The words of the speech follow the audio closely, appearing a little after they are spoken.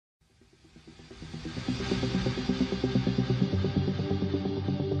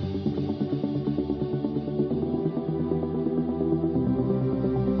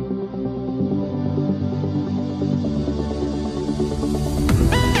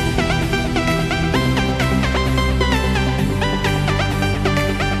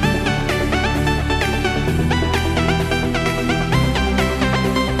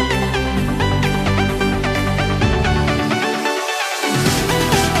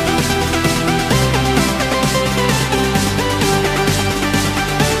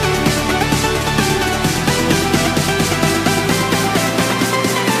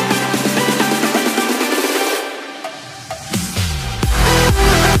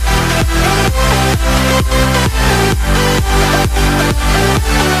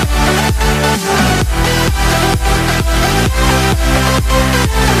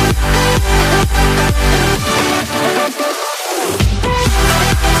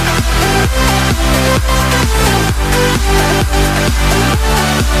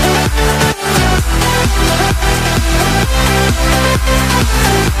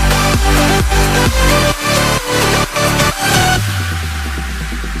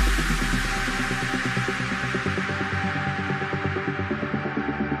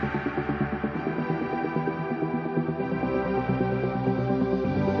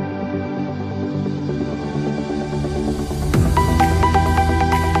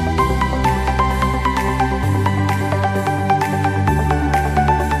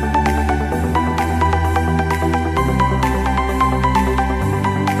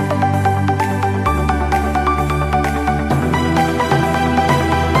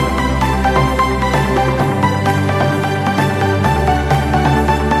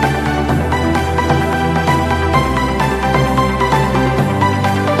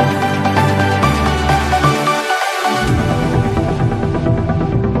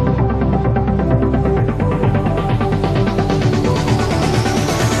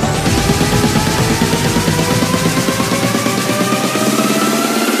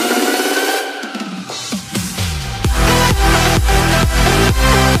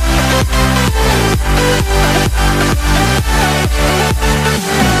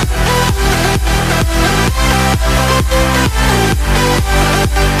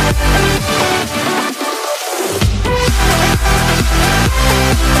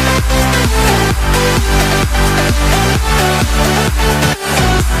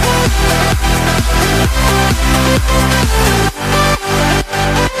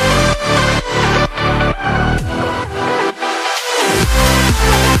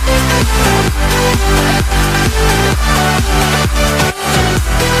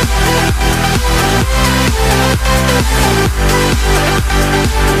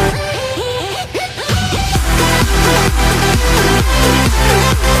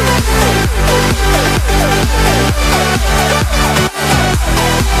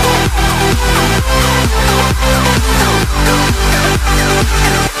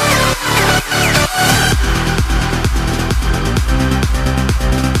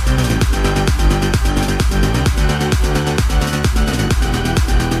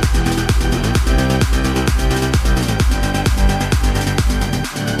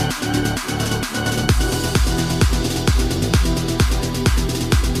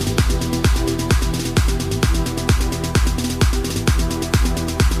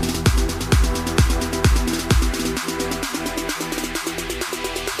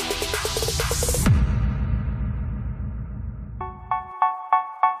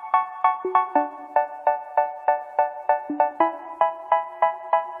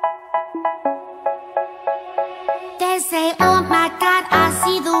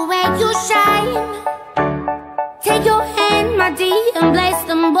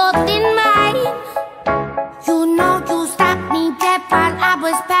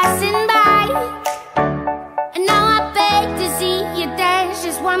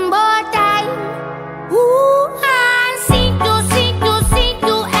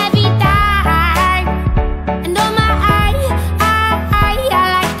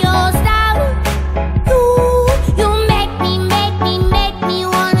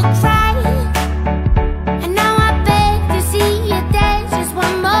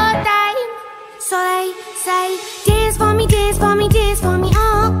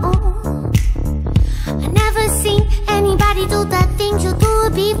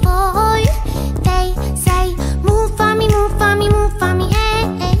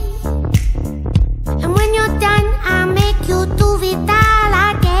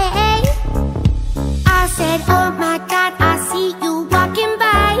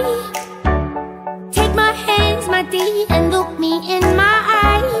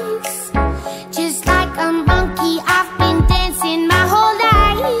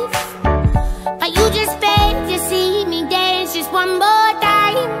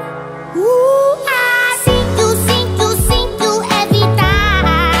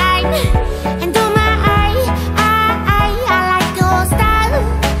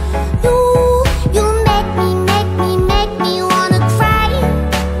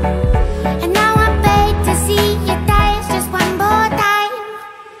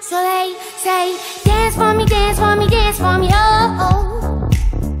for me, oh.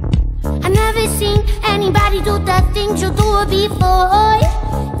 I never seen anybody do the things you do before.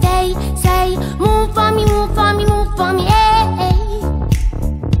 They say, move for me, move for me, move for me, hey.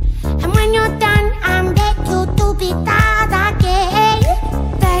 And when you're done, I beg you to be that again.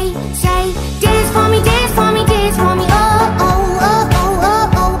 They say, dance for me, dance for me, dance for me, oh, oh, oh, oh,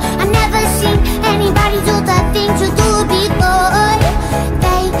 oh, oh. I never seen anybody do the things you do before.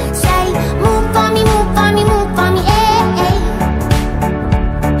 They say, move for me, move for me, move for me, hey.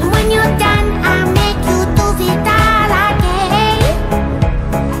 And when you're done, I make you do it all again.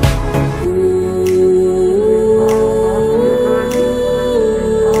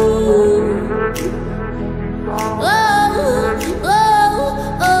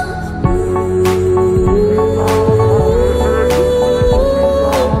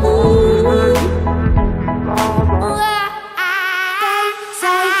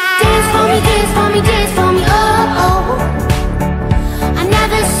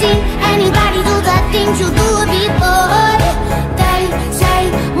 You do it before. They say,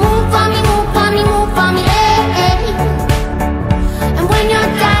 move for me, move for me, move for me, hey. And when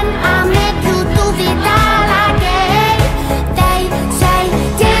you're done, I'll make you do it all again. They say,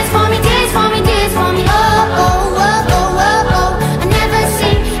 dance for me, dance for me, dance for me, oh, oh, oh, oh, oh, oh. I never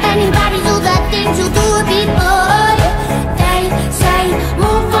seen anybody do the things you do it before. They say,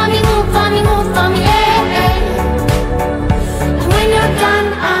 move for me, move for me, move for me, hey. And when you're done,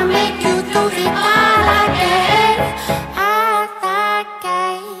 I'll make you do it all.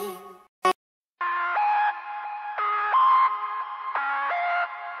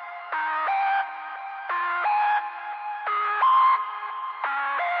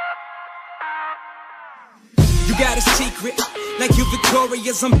 You got a secret, like you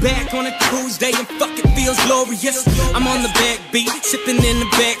victorious. I'm back on a Tuesday and fuck it feels glorious. I'm on the backbeat, sipping in the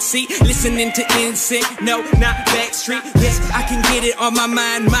backseat, listening to NSYNC, no, not Backstreet. Yes, I can get it on my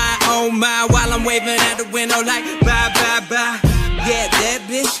mind, my own mind, while I'm waving out the window like bye, bye, bye. Yeah, that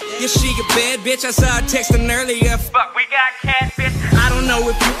bitch, yeah, she a bad bitch. I saw her texting earlier, fuck, we got catfish. I don't know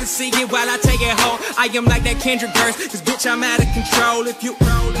if you can see it while I take it home. I am like that Kendrick verse, cause bitch, I'm out of control. If you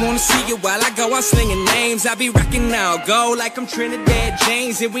wanna see it while I go, I'm slinging names. I be rocking now, go like I'm Trinidad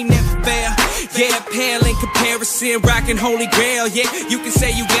James, and we never fail. Yeah, pale in comparison, rocking Holy Grail. Yeah, you can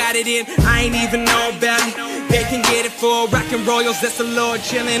say you got it in, I ain't even know about it. They can get it for rockin' royals, that's the Lord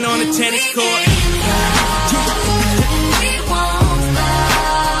chillin' on a tennis court.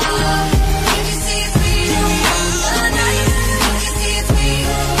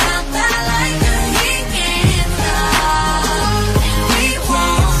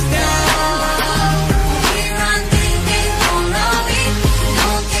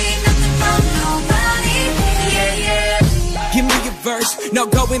 No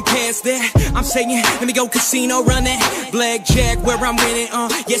going past that, I'm saying, let me go casino, run that blackjack where I'm winning,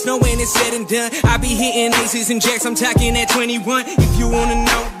 yes, no when it's said and done. I be hitting aces and jacks, I'm talking at 21. If you wanna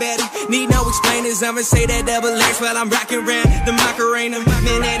know better, need no explainers, I'ma say that double X while I'm rocking around the Macarena.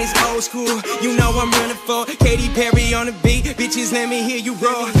 Man, that is old school, you know I'm running for Katy Perry on the beat, bitches let me hear you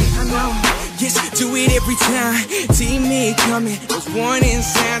roar. I know, yes, do it every time, see me coming, those warning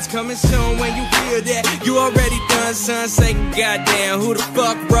signs coming soon. When you feel that, you already done, son, say goddamn, who the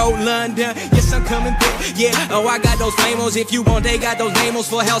fuck wrote London? Yes, I'm coming back, yeah, oh, I got those famos. If you want, they got those namos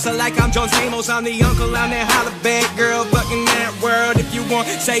for hell, so like I'm John Stamos. I'm the uncle, I'm that holla bad girl, fucking that world. If you want,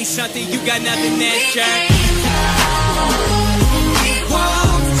 say something, you got nothing that shine.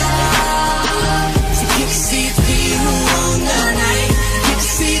 So get to see it's we who own the night, get to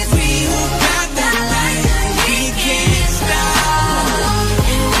see it's we who got the light. We can't stop,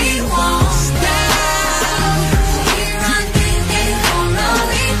 and we won't stop. We run things, they don't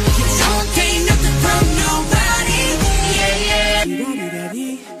know it. Don't take nothing from nobody. Yeah,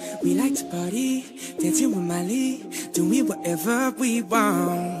 yeah. We like to party, dancing with Miley, doing whatever we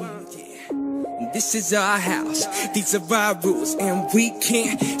want. This is our house, these are our rules, and we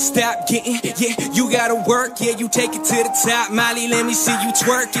can't stop getting, yeah, you gotta work, yeah, you take it to the top. Miley, let me see you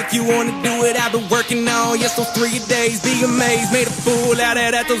twerk. If you wanna do it, I've been working on, yes, those 3 days. Be amazed, made a fool out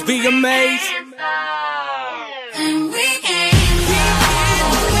of that, those VMAs. And we can't.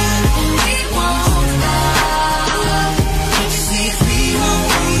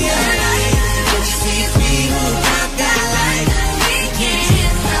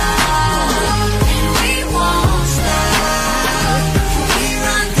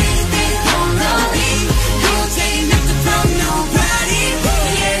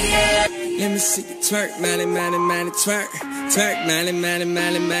 Let me see you twerk, Miley, Miley, Miley, twerk, twerk, Miley, Miley,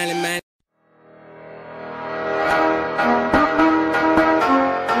 Miley, Miley, Miley.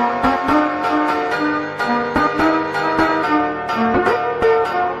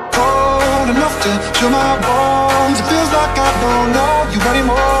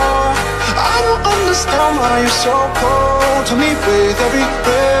 understand why you're so cold to me. With every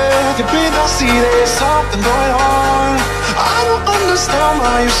breath you breathe, I see there's something going on. I don't understand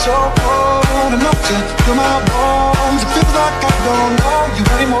why you're so cold enough to feel my bones. It feels like I don't know you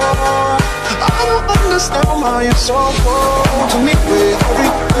anymore. I don't understand why you're so cold to me. With every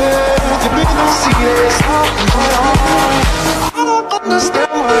breath you breathe, I see there's something going on. I don't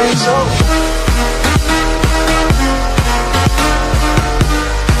understand why you're so cold.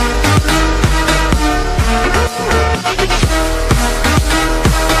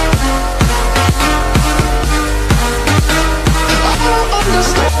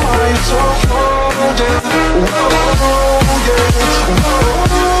 So cold, yeah. Whoa, yeah. Whoa.